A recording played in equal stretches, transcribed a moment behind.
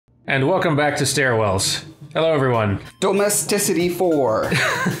And welcome back to Stairwells. Hello, everyone. Domesticity 4.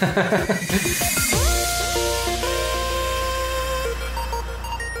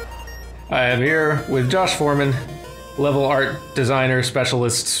 I am here with Josh Foreman, level art designer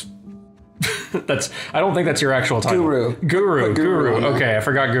specialist. I don't think that's your actual title. Guru. Okay, I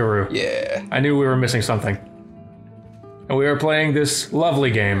forgot Guru. Yeah. I knew we were missing something. And we are playing this lovely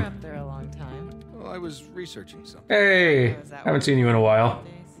game. Up there a long time. Well, I was researching something. Hey, haven't seen you in a while.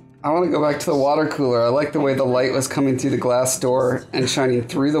 I want to go back to the water cooler. I like the way the light was coming through the glass door and shining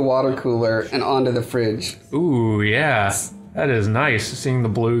through the water cooler and onto the fridge. Ooh, yeah. That is nice, seeing the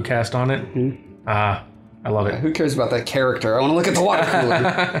blue cast on it. Mm-hmm. I love it. Who cares about that character? I want to look at the water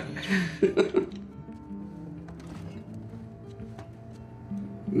cooler.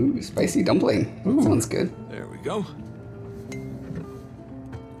 Ooh, spicy dumpling. Ooh. Sounds good. There we go.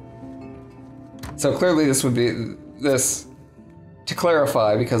 So clearly this would be this. To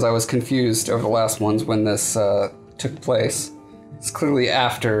clarify, because I was confused over the last ones when this took place, it's clearly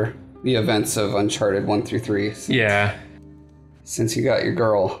after the events of Uncharted 1 through 3. Yeah. Since you got your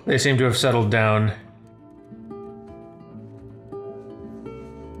girl. They seem to have settled down.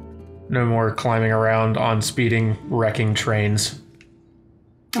 No more climbing around on speeding, wrecking trains.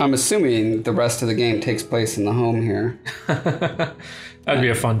 I'm assuming the rest of the game takes place in the home here. That'd be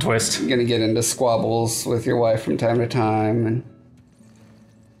a fun twist. You're gonna get into squabbles with your wife from time to time. And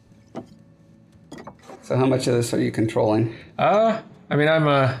so how much of this are you controlling? I mean,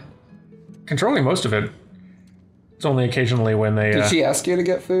 I'm controlling most of it. It's only occasionally when they... Did she ask you to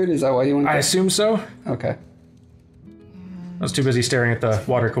get food? Is that why you went there? I assume so. Okay. I was too busy staring at the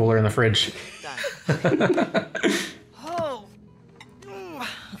water cooler in the fridge. Oh.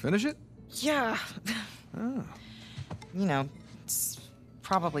 Finish it? Yeah. Oh. You know, it's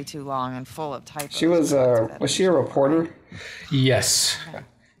probably too long and full of typos. She was she a reporter? Yes.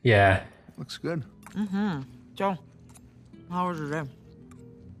 Yeah. Looks good. Mm-hmm. So, how was your day?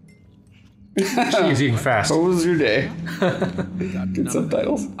 She's eating fast. What was your day? Good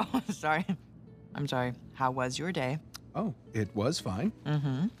subtitles. Oh, sorry. I'm sorry. How was your day? Oh, it was fine.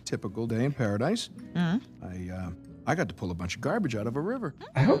 Mm-hmm. Typical day in paradise. Mm-hmm. I got to pull a bunch of garbage out of a river.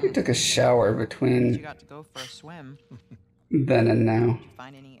 I hope you took a shower You between got to go for a swim. then and now. Did you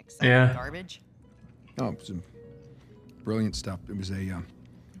find any exciting Yeah. garbage? Oh, it was some brilliant stuff. It was a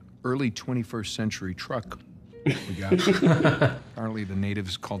early 21st century truck we got. Apparently the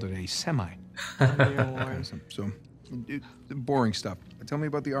natives called it a semi. So, boring stuff. Tell me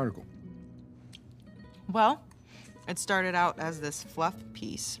about the article. Well, it started out as this fluff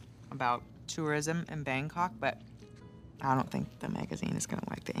piece about tourism in Bangkok, but I don't think the magazine is going to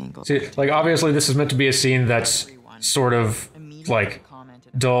like the angle. See, like, obviously this is meant to be a scene that's sort of, like,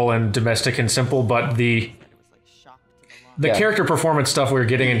 dull and domestic and simple, but the Yeah. character performance stuff we're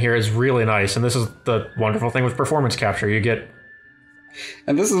getting in here is really nice, and this is the wonderful thing with performance capture. You get...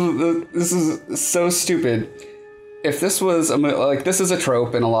 And this is so stupid. If this was this is a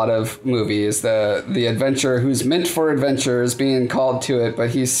trope in a lot of movies, the adventurer who's meant for adventure is being called to it, but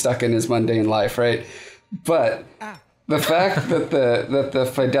he's stuck in his mundane life, right? But the fact that the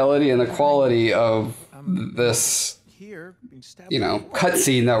fidelity and the quality of this,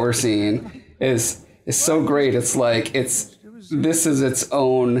 cutscene that we're seeing is so great. It's like this is its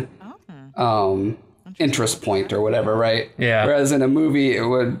own interest point or whatever, right? Yeah. Whereas in a movie, it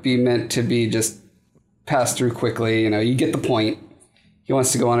would be meant to be just passed through quickly. You get the point. He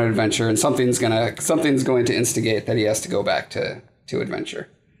wants to go on an adventure, and something's going to instigate that he has to go back to adventure.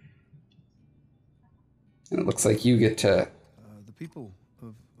 And it looks like you get to The people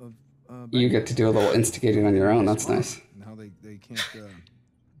of you get to do a little instigating on your own. That's nice. Now they can't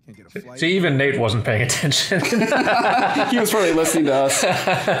get a flight. See, even Nate wasn't paying attention. He was probably listening to us.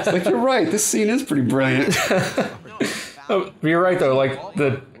 It's like, you're right. This scene is pretty brilliant. Oh, you're right, though. Like,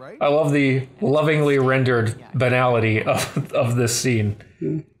 I love the lovingly rendered banality of this scene.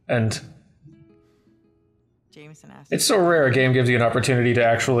 And Jameson asked it's so rare a game gives you an opportunity to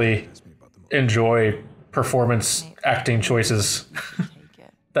actually enjoy performance acting choices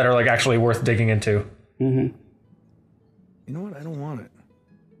that are, like, actually worth digging into. Mm-hmm. You know what? I don't want it.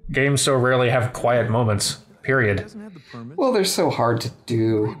 Games so rarely have quiet moments, period. Doesn't have the permits. Well, they're so hard to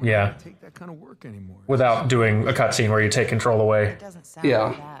do. Yeah. Take that kind of work anymore. Without doing a cutscene where you take control away. it doesn't sound Yeah.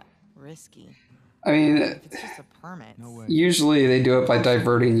 that risky. I mean, It's just a permit. No way. usually they do it by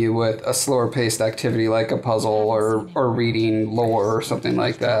diverting you with a slower paced activity like a puzzle or reading lore or something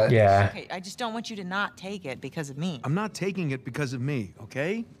like that. Yeah. Okay, I just don't want you to not take it because of me. I'm not taking it because of me,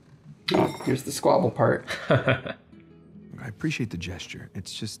 okay? Oh, here's the squabble part. I appreciate the gesture.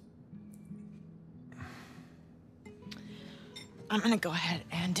 It's just I'm gonna go ahead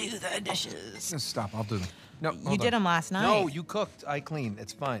and do the dishes. No, stop, I'll do them. No, You did them last night. No, you cooked. I cleaned.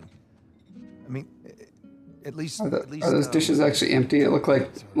 It's fine. I mean, at least. Are those dishes actually empty? It looked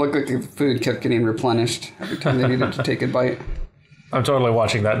like the food kept getting replenished every time they needed to take a bite. I'm totally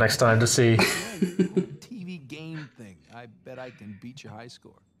watching that next time to see. TV game thing. I bet I can beat your high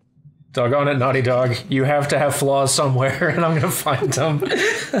score. Doggone it, Naughty Dog. You have to have flaws somewhere, and I'm going to find them.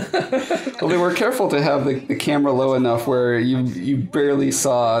 Well, they were careful to have the camera low enough where you barely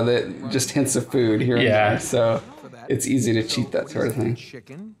saw that just hints of food here and there. So it's easy to cheat that sort of thing.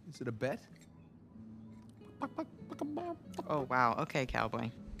 Chicken? Is it a bet? Oh, wow. Okay,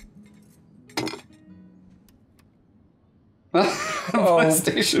 cowboy.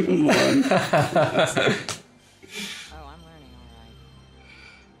 PlayStation 1.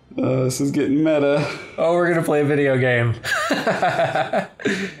 This is getting meta. Oh, we're gonna play a video game. No,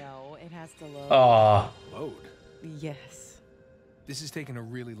 it has to load. Aw. Load? Yes. This is taking a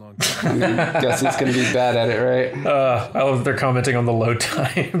really long time. I guess it's gonna be bad at it, right? I love that they're commenting on the load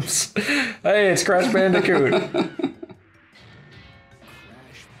times. Hey, it's Crash Bandicoot.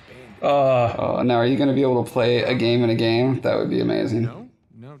 Now are you gonna be able to play a game in a game? That would be amazing.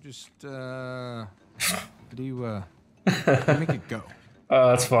 No, just how do you make it go?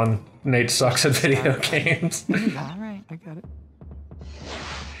 That's fun. Nate sucks at video games. All right. I got it.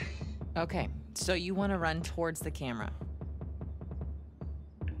 Okay, so you want to run towards the camera.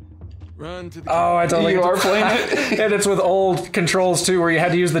 Run to the Oh, I totally You are playing it? And it's with old controls too, where you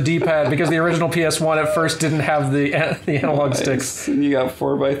had to use the D-pad because the original PS1 at first didn't have the analog sticks. And you got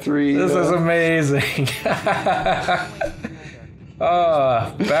 4x3. This is amazing.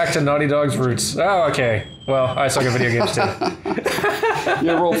 Back to Naughty Dog's roots. Oh, okay. Well, I suck at video games too.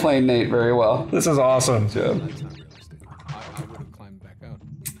 You're role-playing Nate very well. This is awesome. Joe. I would have climbed back out.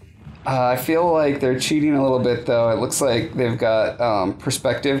 I feel like they're cheating a little bit, though. It looks like they've got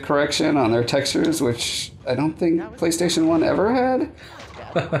perspective correction on their textures, which I don't think PlayStation 1 ever had.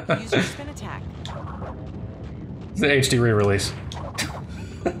 Use your spin attack. It's the HD re-release.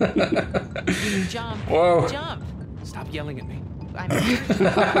 Jump. Whoa. Jump. Stop yelling at me. I'm here. Keep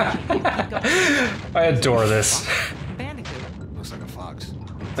going. I adore this. Bandicoot. Looks like a fox.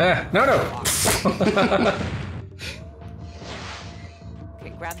 No. Okay,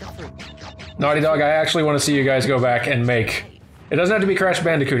 grab the fruit. Naughty Dog, I actually want to see you guys go back and make. It doesn't have to be Crash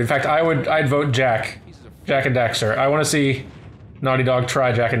Bandicoot. In fact, I'd vote Jak and Daxter. I want to see Naughty Dog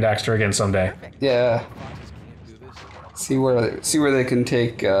try Jak and Daxter again someday. Yeah. See where they can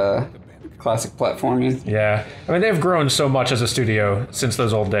take classic platforming. Yeah. I mean, they've grown so much as a studio since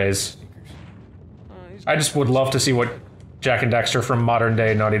those old days. I just would love to see what Jak and Daxter from modern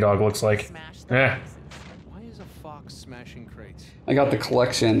day Naughty Dog looks like. Yeah. Why is a fox smashing crates? I got the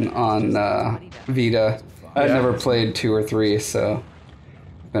collection on Vita. I'd never played 2 or 3, so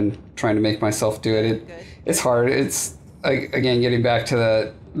I've been trying to make myself do it. It's hard. It's, again, getting back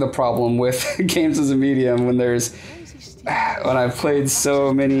to the problem with games as a medium when I've played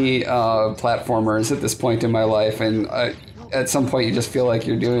so many platformers at this point in my life, and at some point you just feel like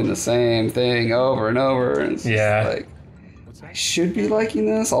you're doing the same thing over and over, and it's just like, I should be liking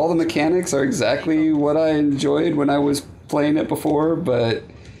this. All the mechanics are exactly what I enjoyed when I was playing it before, but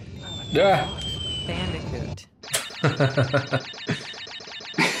Yeah. Bandicoot.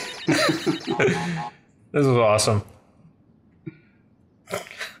 This is awesome.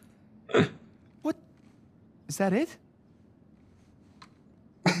 What? Is that it?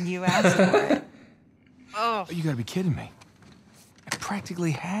 You asked for it. Oh. You gotta be kidding me. I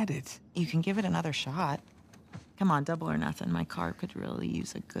practically had it. You can give it another shot. Come on, double or nothing. My car could really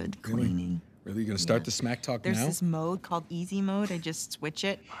use a good cleaning. Really? You gonna start the smack talk There's now? this mode called easy mode. I just switch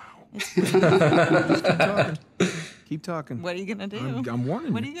it. It's Keep talking. What are you gonna do? I'm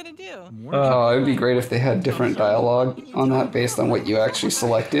warning What are you. you gonna do? oh, it would be great if they had different dialogue on that based on what you actually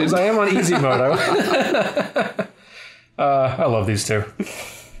selected. 'Cause I am on easy mode. I love these two.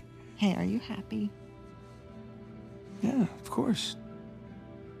 Hey, are you happy? Yeah, of course.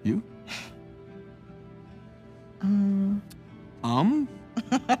 You?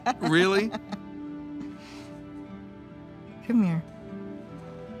 Really? Come here.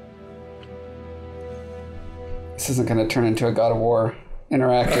 This isn't going to turn into a God of War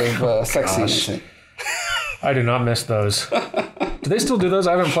interactive sex scene, is it? I do not miss those. Do they still do those?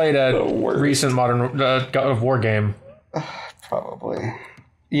 I haven't played a recent modern God of War game. Probably.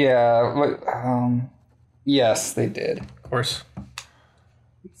 Yeah. But, yes, they did. Of course.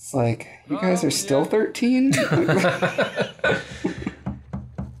 It's like, you guys are still 13?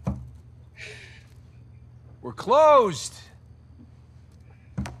 We're closed.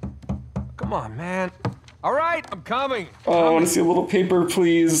 Come on, man. All right, I'm coming. Oh, I want to see a little paper,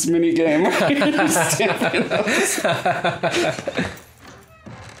 please, minigame.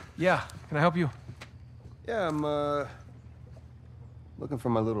 Yeah, can I help you? Yeah, I'm looking for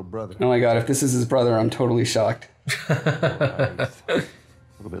my little brother. Oh my god, if this is his brother, I'm totally shocked. A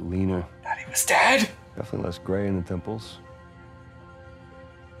little bit leaner. Thought he was dead. Definitely less gray in the temples.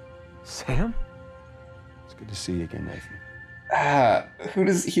 Sam? It's good to see you again, Nathan. Who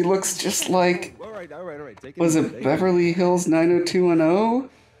does he looks just like? All right. Take Was it Beverly Hills 90210?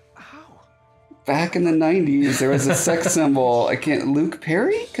 How? Back in the 90s, there was a sex symbol. I can't. Luke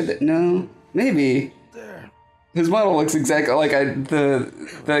Perry? Could it? No, maybe. His model looks exactly like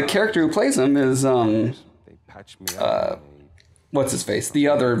the character who plays him is They patched me up. what's his face? The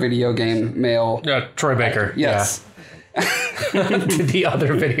other video game male. Troy Baker. Yes. Yeah. The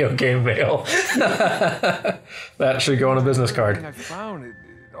other video game male. That should go on a business card. I found it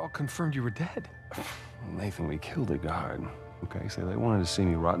all confirmed you were dead. Nathan, we killed a guard. Okay, so they wanted to see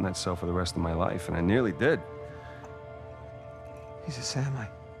me rot in that cell for the rest of my life, and I nearly did. He's a Sam.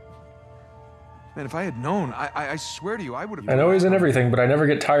 Man, if I had known, I swear to you, I would have. I know he's in everything, but I never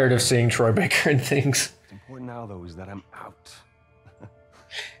get tired of seeing Troy Baker in things. What's important now, though, is that I'm out.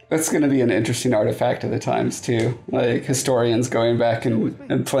 That's going to be an interesting artifact of the times, too. Like, historians going back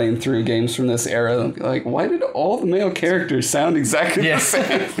and playing through games from this era. They'll be like, why did all the male characters sound exactly the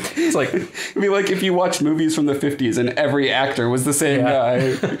same? It's like... It'd be like if you watched movies from the 50s and every actor was the same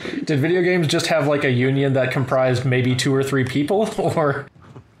guy. Did video games just have, like, a union that comprised maybe 2 or 3 people? Or...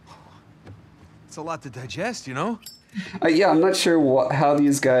 It's a lot to digest, you know? Yeah, I'm not sure how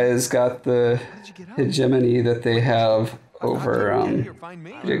these guys got the hegemony that they have over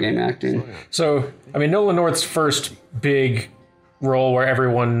video game acting. So, I mean, Nolan North's first big role where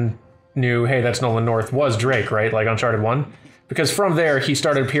everyone knew, hey, that's Nolan North, was Drake, right? Like Uncharted 1? Because from there, he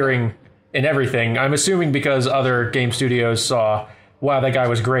started appearing in everything. I'm assuming because other game studios saw, wow, that guy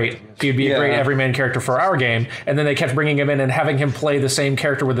was great. He'd be a great everyman character for our game. And then they kept bringing him in and having him play the same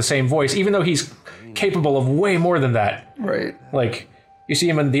character with the same voice, even though he's capable of way more than that. Right. Like, you see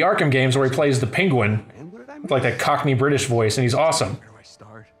him in the Arkham games where he plays the Penguin, with like that Cockney British voice, and he's awesome. Where do I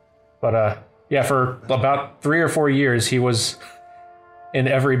start? But yeah, for about 3 or 4 years, he was in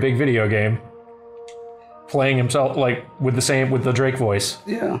every big video game, playing himself like with the Drake voice.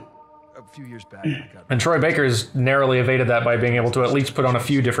 Yeah. A few years back, I got... And Troy Baker's narrowly evaded that by being able to at least put on a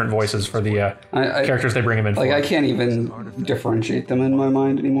few different voices for the characters they bring him in for. Like, I can't even differentiate them in my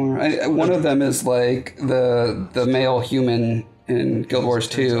mind anymore. One of them is like the male human in Guild Wars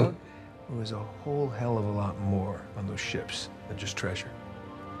 2. There was a whole hell of a lot more on those ships than just treasure.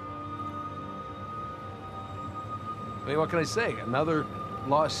 I mean, what can I say? Another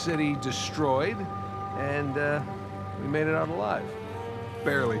lost city destroyed, and we made it out alive.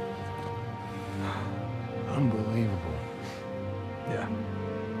 Barely. Unbelievable. Yeah.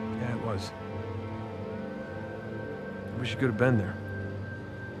 Yeah, it was. I wish you could have been there.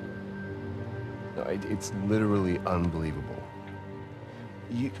 No, it's literally unbelievable.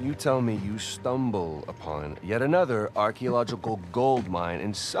 You tell me you stumble upon yet another archaeological gold mine,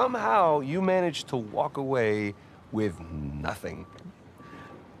 and somehow you manage to walk away with nothing.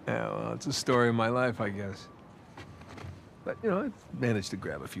 Yeah, well, it's a story of my life, I guess. But, you know, I managed to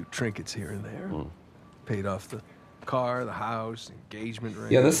grab a few trinkets here and there. Paid off the car, the house, engagement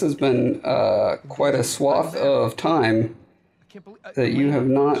ring. Yeah, this has been quite a swath of time that you have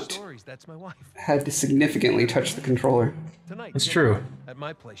not That's my wife. had to significantly touch the controller. Tonight, It's true. At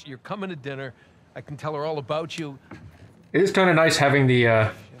my place. You're coming to dinner. I can tell her all about you. It is kind of nice having the, I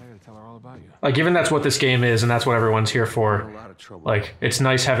gotta tell her all about you. like, given that's what this game is and that's what everyone's here for, A lot of trouble. like, it's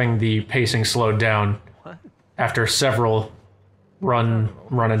nice having the pacing slowed down after several run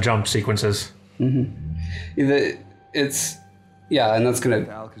and jump sequences. It's and that's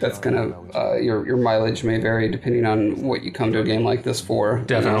gonna your mileage may vary depending on what you come to a game like this for.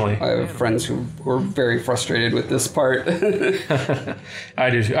 Definitely. You know, I have friends who were very frustrated with this part. I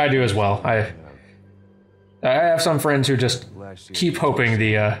do as well. I have some friends who just keep hoping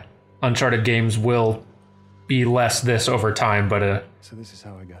the Uncharted games will be less this over time, but So this is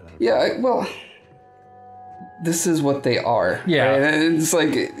how I got out. Well, this is what they are. Yeah. Right? It's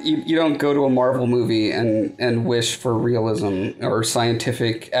like you don't go to a Marvel movie and wish for realism or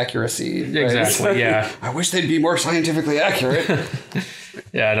scientific accuracy. Right? exactly, yeah. I wish they'd be more scientifically accurate.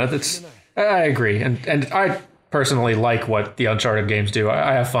 Yeah, no, I agree. And I personally like what the Uncharted games do.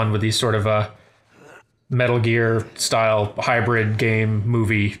 I have fun with these sort of Metal Gear style hybrid game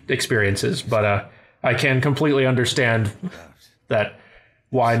movie experiences, but I can completely understand that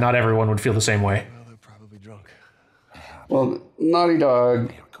why not everyone would feel the same way. Well, they're probably drunk. Well, Naughty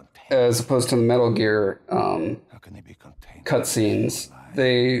Dog as opposed to the Metal Gear cutscenes,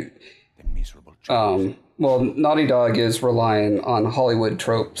 well, Naughty Dog is relying on Hollywood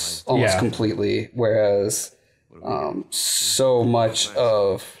tropes almost completely, whereas so much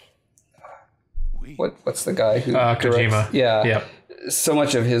of what's the guy who Kojima. Yeah. So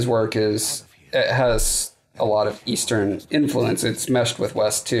much of his work has a lot of Eastern influence. It's meshed with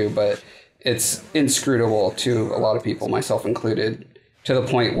West too, but it's inscrutable to a lot of people, myself included, to the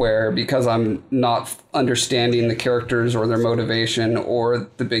point where, because I'm not understanding the characters or their motivation or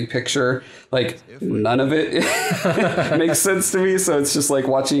the big picture, like none of it makes sense to me. So it's just like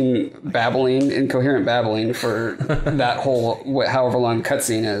watching incoherent babbling for that whole, however long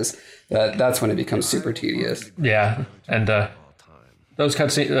cutscene is. That's when it becomes super tedious. Yeah, and those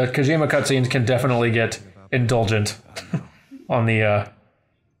Kojima cutscenes can definitely get indulgent on the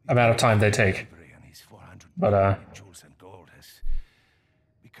amount of time they take. But I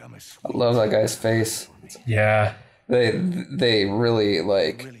love that guy's face. Yeah, they really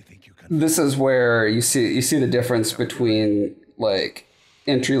like. This is where you see the difference between like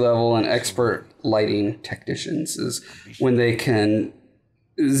entry level and expert lighting technicians, is when they can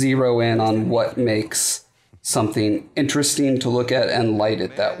zero in on what makes something interesting to look at and light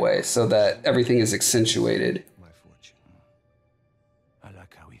it that way so that everything is accentuated.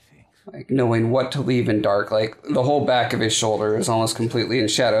 Like knowing what to leave in dark. Like the whole back of his shoulder is almost completely in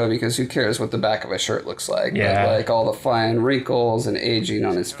shadow because who cares what the back of a shirt looks like? Yeah. But like all the fine wrinkles and aging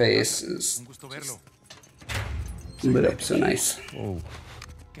on his face is just lit up so nice.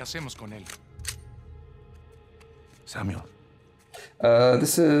 Samuel.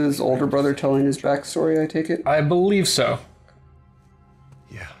 This is older brother telling his backstory, I take it? I believe so.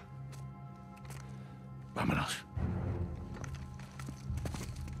 Yeah. Vámonos.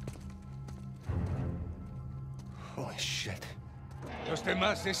 Holy shit. Los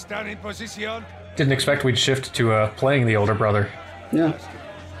demás están en posición. Didn't expect we'd shift to playing the older brother. Yeah.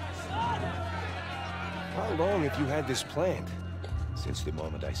 How long have you had this planned? Since the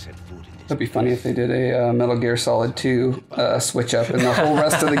moment I set foot in this. That'd be funny if they did a Metal Gear Solid 2 switch up, and the whole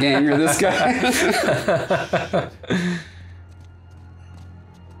rest of the game you're this guy.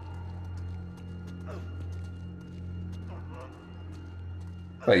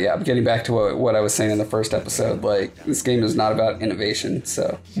 But yeah, getting back to what I was saying in the first episode, like this game is not about innovation.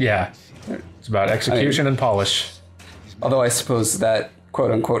 So yeah, it's about execution and polish. Although I suppose that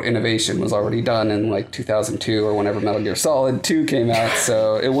quote-unquote innovation was already done in like 2002 or whenever Metal Gear Solid 2 came out,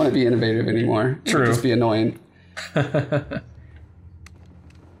 so it wouldn't be innovative anymore. True. It would just be annoying.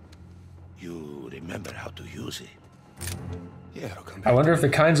 You remember how to use it. Yeah, I wonder if the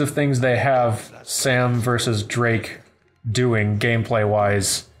kinds of things they have Sam versus Drake doing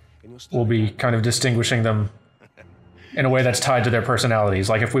gameplay-wise will be kind of distinguishing them in a way that's tied to their personalities.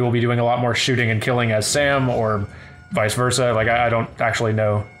 Like if we will be doing a lot more shooting and killing as Sam, or vice versa. Like I don't actually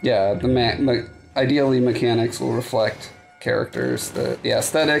know. Yeah, ideally mechanics will reflect characters. The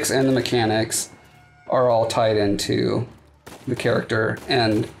aesthetics and the mechanics are all tied into the character,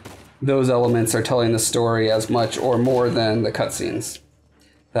 and those elements are telling the story as much or more than the cutscenes.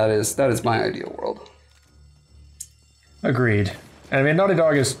 That is my ideal world. Agreed. And I mean, Naughty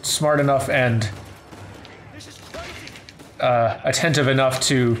Dog is smart enough and attentive enough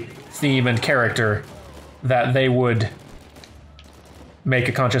to theme and character that they would make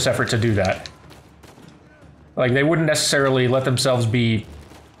a conscious effort to do that. Like, they wouldn't necessarily let themselves be,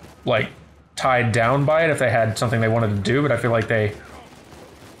 like, tied down by it if they had something they wanted to do, but I feel like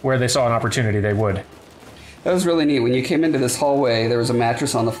where they saw an opportunity, they would. That was really neat. When you came into this hallway, there was a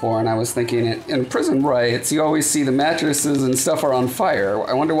mattress on the floor, and I was thinking, in prison riots, you always see the mattresses and stuff are on fire.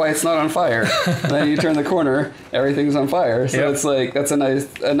 I wonder why it's not on fire. And then you turn the corner, everything's on fire. So It's like, that's a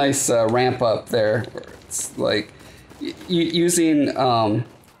nice ramp up there. It's like using,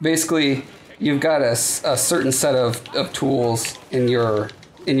 basically, you've got a certain set of tools in your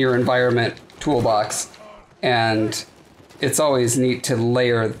environment toolbox, and it's always neat to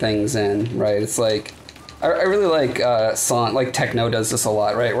layer things in, right? It's like, I really like song, like techno does this a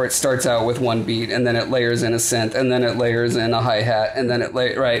lot, right? Where it starts out with one beat, and then it layers in a synth, and then it layers in a hi-hat, and then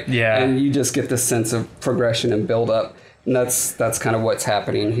right? Yeah. And you just get this sense of progression and build up. And that's kind of what's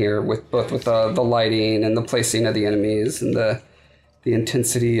happening here with both the lighting and the placing of the enemies and the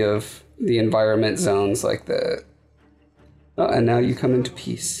intensity of the environment zones, like and now you come into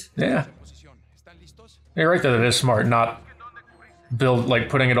peace. Yeah. You're right that it is smart, not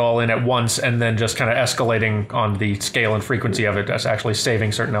putting it all in at once and then just kind of escalating on the scale and frequency of it. That's actually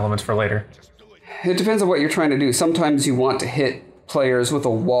saving certain elements for later. It depends on what you're trying to do. Sometimes you want to hit players with a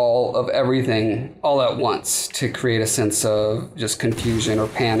wall of everything all at once to create a sense of just confusion or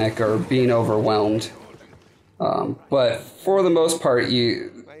panic or being overwhelmed. But for the most part,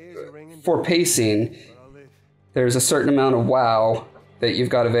 for pacing, there's a certain amount of wow that you've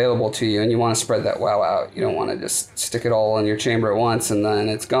got available to you, and you want to spread that wow out. You don't want to just stick it all in your chamber at once and then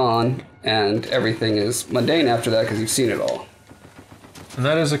it's gone and everything is mundane after that because you've seen it all. And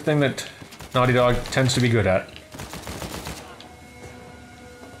that is a thing that Naughty Dog tends to be good at.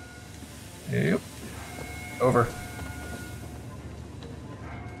 Yep. Over.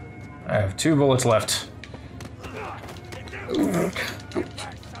 I have 2 bullets left.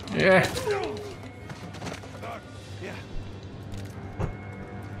 Yeah.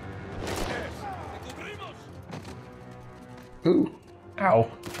 Ooh.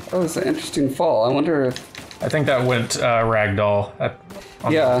 Ow. That was an interesting fall. I wonder if... I think that went ragdoll.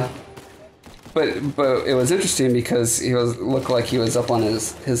 Yeah. But it was interesting because he looked like he was up on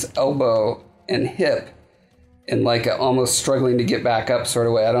his elbow and hip in like a almost struggling to get back up sort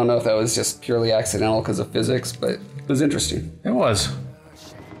of way. I don't know if that was just purely accidental because of physics, but it was interesting. It was.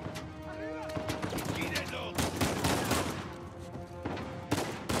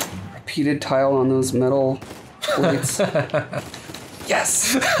 Repeated tile on those metal plates.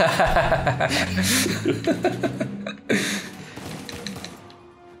 Yes!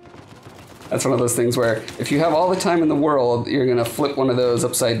 That's one of those things where if you have all the time in the world, you're gonna flip one of those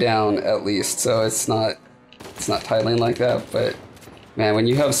upside down at least. So it's not tiling like that, but man, when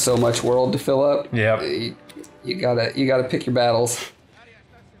you have so much world to fill up, yep. you gotta pick your battles.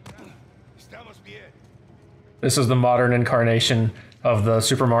 This is the modern incarnation of the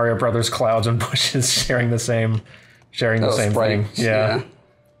Super Mario Brothers clouds and bushes sharing the same thing. Yeah.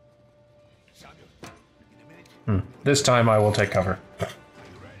 This time I will take cover.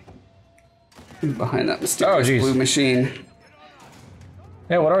 Behind that mysterious blue machine.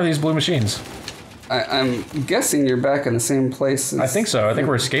 Yeah, what are these blue machines? I'm guessing you're back in the same place as... I think so. I think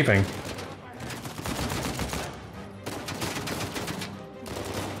we're escaping.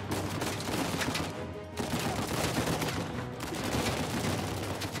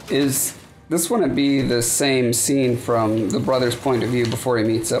 This wouldn't be the same scene from the brother's point of view before he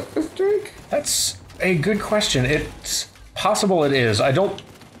meets up with Drake? That's a good question. It's possible it is. I don't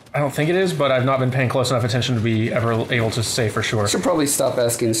think it is, but I've not been paying close enough attention to be ever able to say for sure. I should probably stop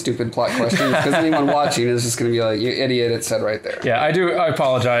asking stupid plot questions because anyone watching is just going to be like, you idiot, it said right there. Yeah, I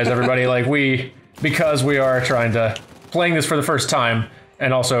apologize, everybody. Because we are playing this for the first time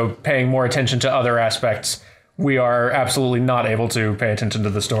and also paying more attention to other aspects, we are absolutely not able to pay attention to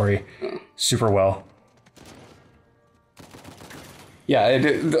the story super well. Yeah,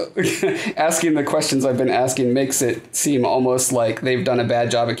 asking the questions I've been asking makes it seem almost like they've done a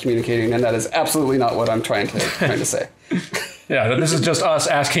bad job at communicating, and that is absolutely not what I'm trying to say. Yeah, this is just us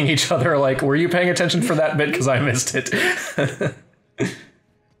asking each other, like, were you paying attention for that bit? Because I missed it.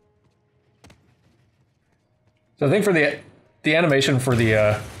 So I think for the animation for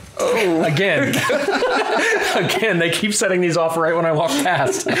the... Again, they keep setting these off right when I walk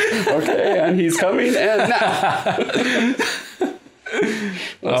past. Okay, and he's coming, and now...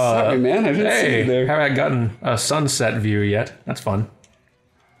 Sorry, man. I didn't see you there. Haven't gotten a sunset view yet. That's fun.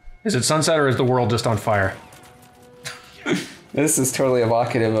 Is it sunset or is the world just on fire? This is totally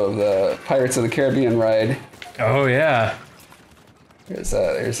evocative of the Pirates of the Caribbean ride. Oh yeah.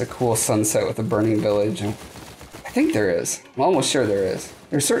 There's a cool sunset with a burning village. I think there is. I'm almost sure there is.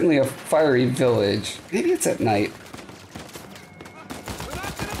 There's certainly a fiery village. Maybe it's at night.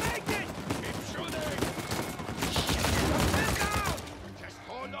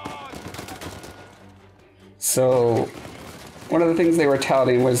 So, one of the things they were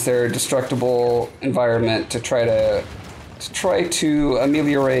touting was their destructible environment to try to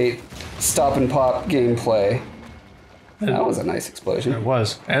ameliorate stop and pop gameplay. That was a nice explosion. It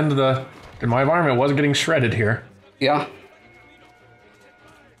was, and my environment was getting shredded here. Yeah.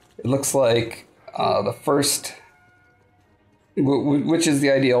 It looks like the first, which is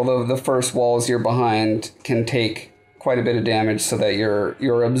the ideal, though the first walls you're behind can take quite a bit of damage so that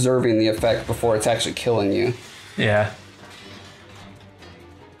you're observing the effect before it's actually killing you. Yeah.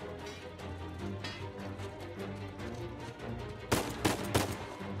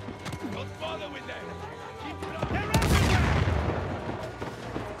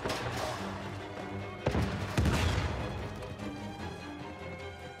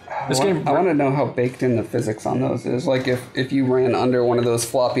 I want to know how baked in the physics on those is. Like if you ran under one of those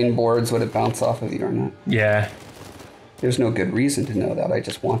flopping boards, would it bounce off of you or not? Yeah. There's no good reason to know that. I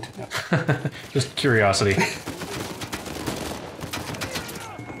just want to know. Just curiosity.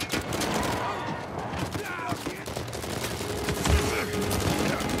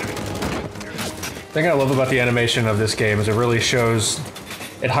 thing I love about the animation of this game is it really shows,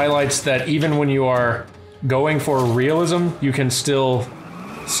 it highlights that even when you are going for realism, you can still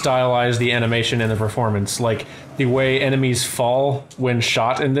stylize the animation and the performance. Like, the way enemies fall when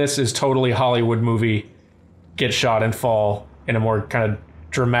shot in this is totally Hollywood movie get shot and fall in a more kind of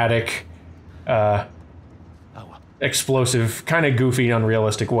dramatic, explosive, kind of goofy,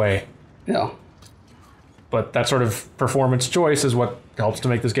 unrealistic way. Yeah. But that sort of performance choice is what helps to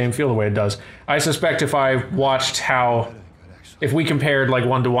make this game feel the way it does. I suspect if I watched how, if we compared like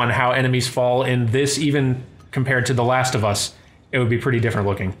 1-to-1 how enemies fall in this, even compared to The Last of Us, it would be pretty different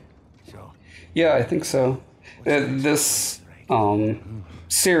looking. Yeah, I think so. This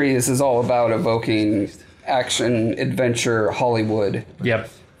series is all about evoking action, adventure, Hollywood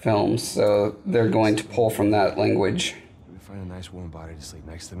films, so they're going to pull from that language. We find a nice warm body to sleep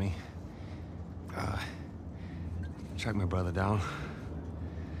next to me. Track my brother down.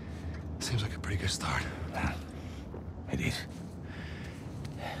 Seems like a pretty good start. It is.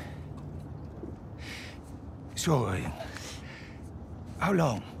 So, how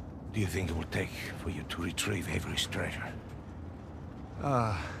long do you think it will take for you to retrieve Avery's treasure?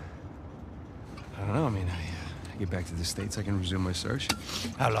 I don't know. I mean, I get back to the States, I can resume my search.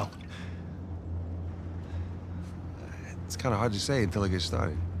 How long? It's kind of hard to say until I get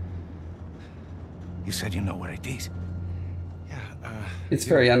started. You said you know where it is. Yeah, It's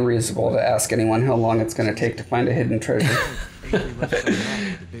very unreasonable to ask anyone how long it's going to take to find a hidden treasure.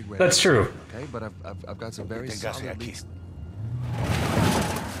 That's true. Okay, but I've got some very solid leads. Take.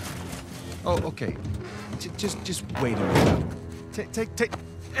 Oh, okay. Just wait a minute.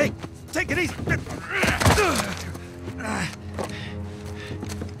 Hey, take it easy.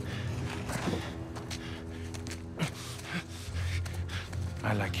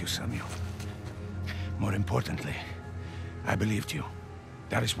 I like you, Samuel. More importantly, I believed you.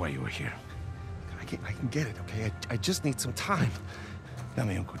 That is why you were here. I can get it, okay? I just need some time.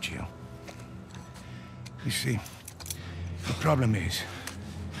 Dame un cuchillo. You see, the problem is,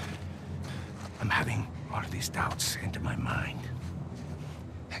 I'm having all these doubts into my mind.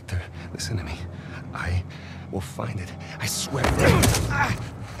 Hector, listen to me. I will find it. I swear.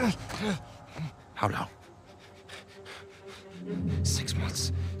 How long? 6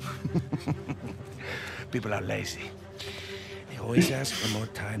 months. People are lazy. They always ask for more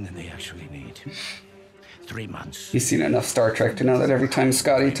time than they actually need. 3 months. You've seen enough Star Trek to know that every time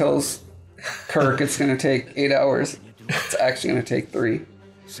Scotty tells Kirk it's going to take 8 hours, it's actually going to take 3.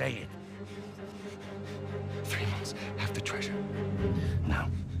 Say it. 3 months. Have the treasure. Now,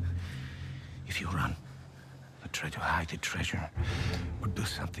 if you run, or try to hide the treasure, or do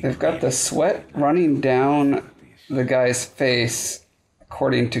something... They've got the sweat running down the guy's face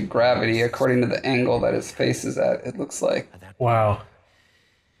according to gravity, according to the angle that his face is at, it looks like. Wow.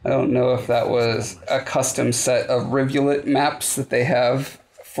 I don't know if that was a custom set of rivulet maps that they have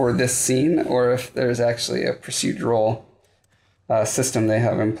for this scene, or if there's actually a procedural system they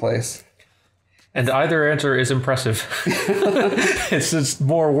have in place. And either answer is impressive. It's just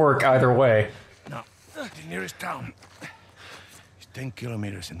more work either way. No, the nearest town is 10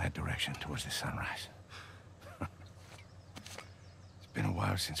 kilometers in that direction towards the sunrise. It's been a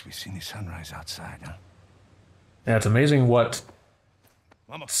while since we've seen the sunrise outside, huh? Yeah, it's amazing what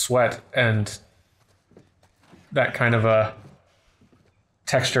sweat and that kind of a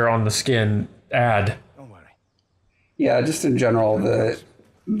texture on the skin add. Don't worry. Yeah, just in general,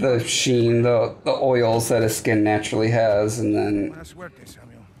 the sheen, the oils that a skin naturally has, and then, Buena suerte,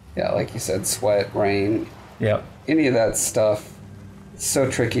 Samuel. yeah, like you said, sweat, rain, Yep. any of that stuff, it's so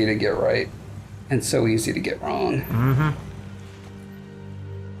tricky to get right and so easy to get wrong. Mm-hmm.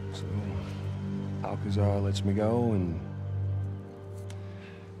 So, Alcazar lets me go, and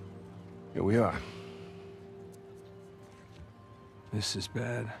here we are. This is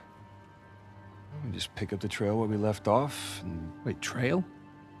bad. We just pick up the trail where we left off, and Wait, trail?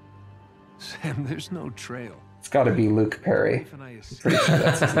 Sam, there's no trail. It's got to be Luke Perry. Pretty sure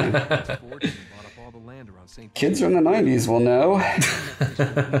that's his name. Kids from the 90s will know.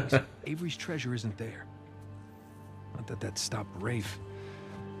 Avery's treasure isn't there. Not that that stopped Rafe.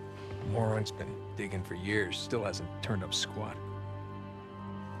 The moron's been digging for years, still hasn't turned up squat.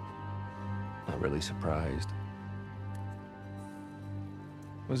 not really surprised.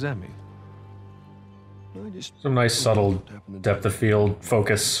 What does that mean? Well, just Some nice subtle depth of field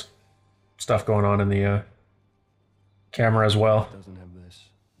focus stuff going on in the camera as well. doesn't have this.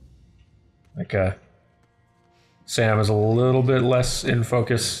 Like Sam is a little bit less in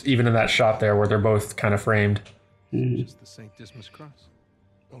focus, even in that shot there where they're both kind of framed. Just the St. Dismas cross.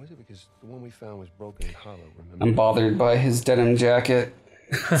 Oh, is it? Because the one we found was broken and hollow, remember? I'm bothered by his denim jacket.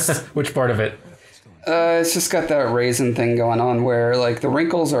 Which part of it? It's just got that raisin thing going on where like the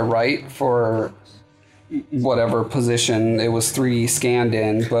wrinkles are right for whatever position it was 3D scanned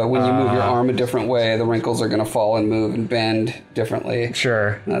in, but when you move your arm a different way, the wrinkles are going to fall and move and bend differently.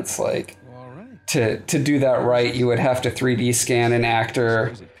 Sure. That's like, to do that right, you would have to 3D scan an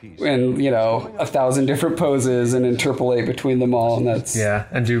actor in, 1,000 different poses and interpolate between them all, and that's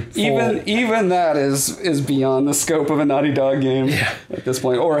and do even that is beyond the scope of a Naughty Dog game at this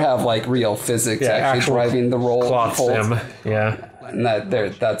point, or have like real physics actually driving the roll cloth sim. And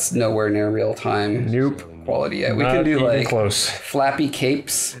that's nowhere near real time quality yet. We can do like close flappy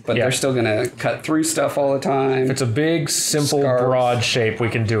capes, but they're still gonna cut through stuff all the time. If it's a big, simple, broad shape, we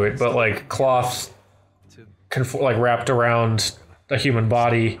can do it. But like cloth, like wrapped around a human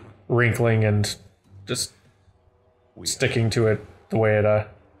body, wrinkling and just sticking to it the way it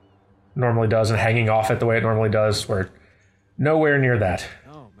normally does, and hanging off it the way it normally does, we're nowhere near that.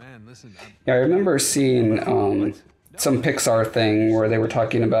 Oh man, listen. I remember seeing some Pixar thing where they were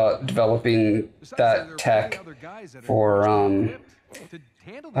talking about developing that tech for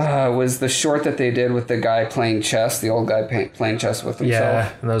was the short that they did with the guy playing chess, the old guy playing chess with himself.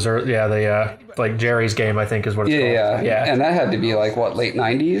 Yeah, and those are the like Jerry's Game, I think is what it's called. Yeah, and that had to be like what, late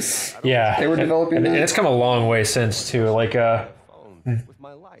 90s? Yeah, they were developing that. And it's come a long way since too. Like I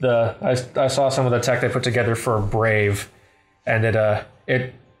saw some of the tech they put together for Brave, and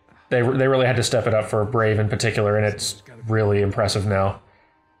they really had to step it up for Brave in particular, and it's really impressive now.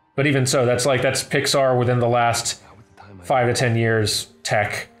 But even so, that's Pixar within the last 5 to 10 years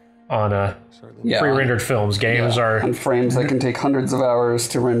tech on pre-rendered films. Games are on frames that can take hundreds of hours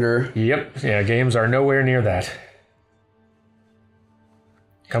to render. Yep. Yeah, games are nowhere near that.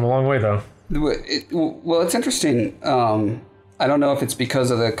 Come a long way though. Well, it's interesting. I don't know if it's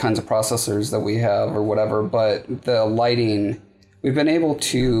because of the kinds of processors that we have or whatever, but the lighting, we've been able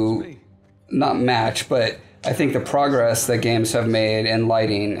to not match, but I think the progress that games have made in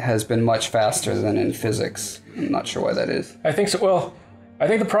lighting has been much faster than in physics. I'm not sure why that is. I think so. Well, I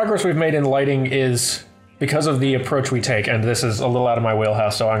think the progress we've made in lighting is because of the approach we take, and this is a little out of my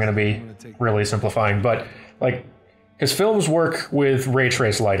wheelhouse, so I'm going to be really simplifying, but like, because films work with ray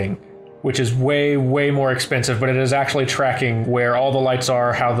trace lighting, which is way, way more expensive, but it is actually tracking where all the lights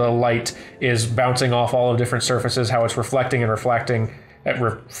are, how the light is bouncing off all of different surfaces, how it's reflecting and refracting. And I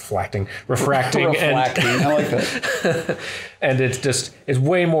like that. And it's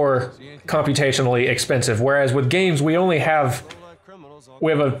way more computationally expensive. Whereas with games, we have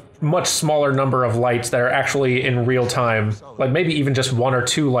a much smaller number of lights that are actually in real time, like maybe even just 1 or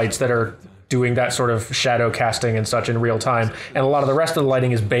 2 lights that are doing that sort of shadow casting and such in real time. And a lot of the rest of the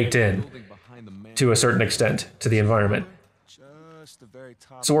lighting is baked in to a certain extent to the environment.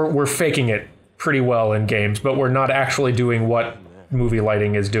 So we're faking it pretty well in games, but we're not actually doing what movie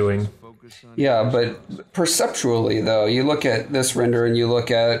lighting is doing. Yeah, but perceptually though, you look at this render and you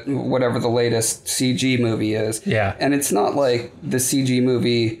look at whatever the latest CG movie is, and it's not like the CG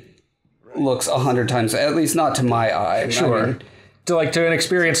movie looks 100 times, at least not to my eye. Sure. I mean, to an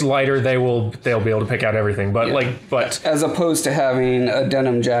experienced lighter, they'll be able to pick out everything. But but as opposed to having a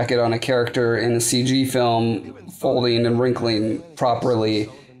denim jacket on a character in a CG film folding and wrinkling properly,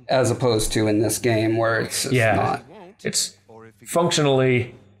 as opposed to in this game where it's just not. It's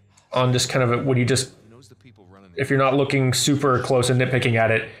functionally on just kind of when you just, if you're not looking super close and nitpicking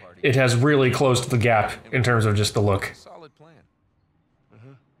at it, it has really closed the gap in terms of just the look.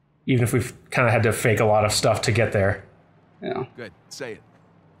 Even if we've kind of had to fake a lot of stuff to get there. Yeah. Good. Say it.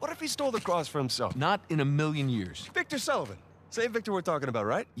 What if he stole the cross for himself? Not in a million years. Victor Sullivan. Same Victor we're talking about,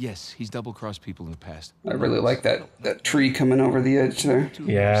 right? Yes, he's double-crossed people in the past. I really like that tree coming over the edge there.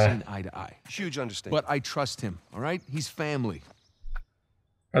 Yeah. Seen eye to eye. Huge understanding. But I trust him, all right? He's family.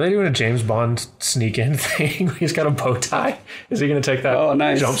 Are they doing a James Bond sneak-in thing? He's got a bow tie. Is he going to take that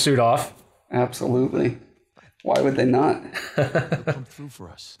jumpsuit off? Absolutely. Why would they not? He'll come through for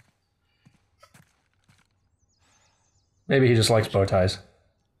us. Maybe he just likes bow ties.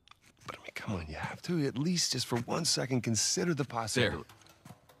 But I mean, come on, you have to at least just for 1 second consider the possibility.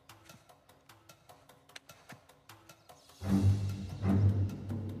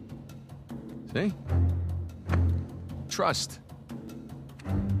 See? Trust.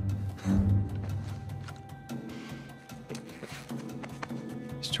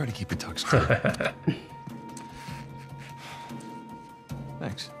 Just try to keep your tongue straight.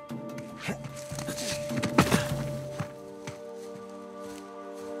 Thanks.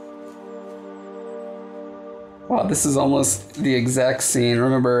 Wow, this is almost the exact scene.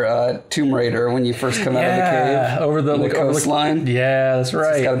 Remember Tomb Raider when you first come out of the cave? Over the coastline? Yeah, that's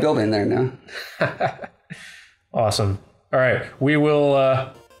right. It's got a building there now. Awesome. All right, we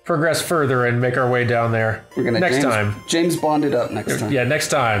will progress further and make our way down there We're gonna next time. James Bond it up next time. Yeah, next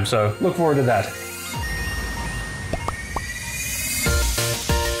time. So look forward to that.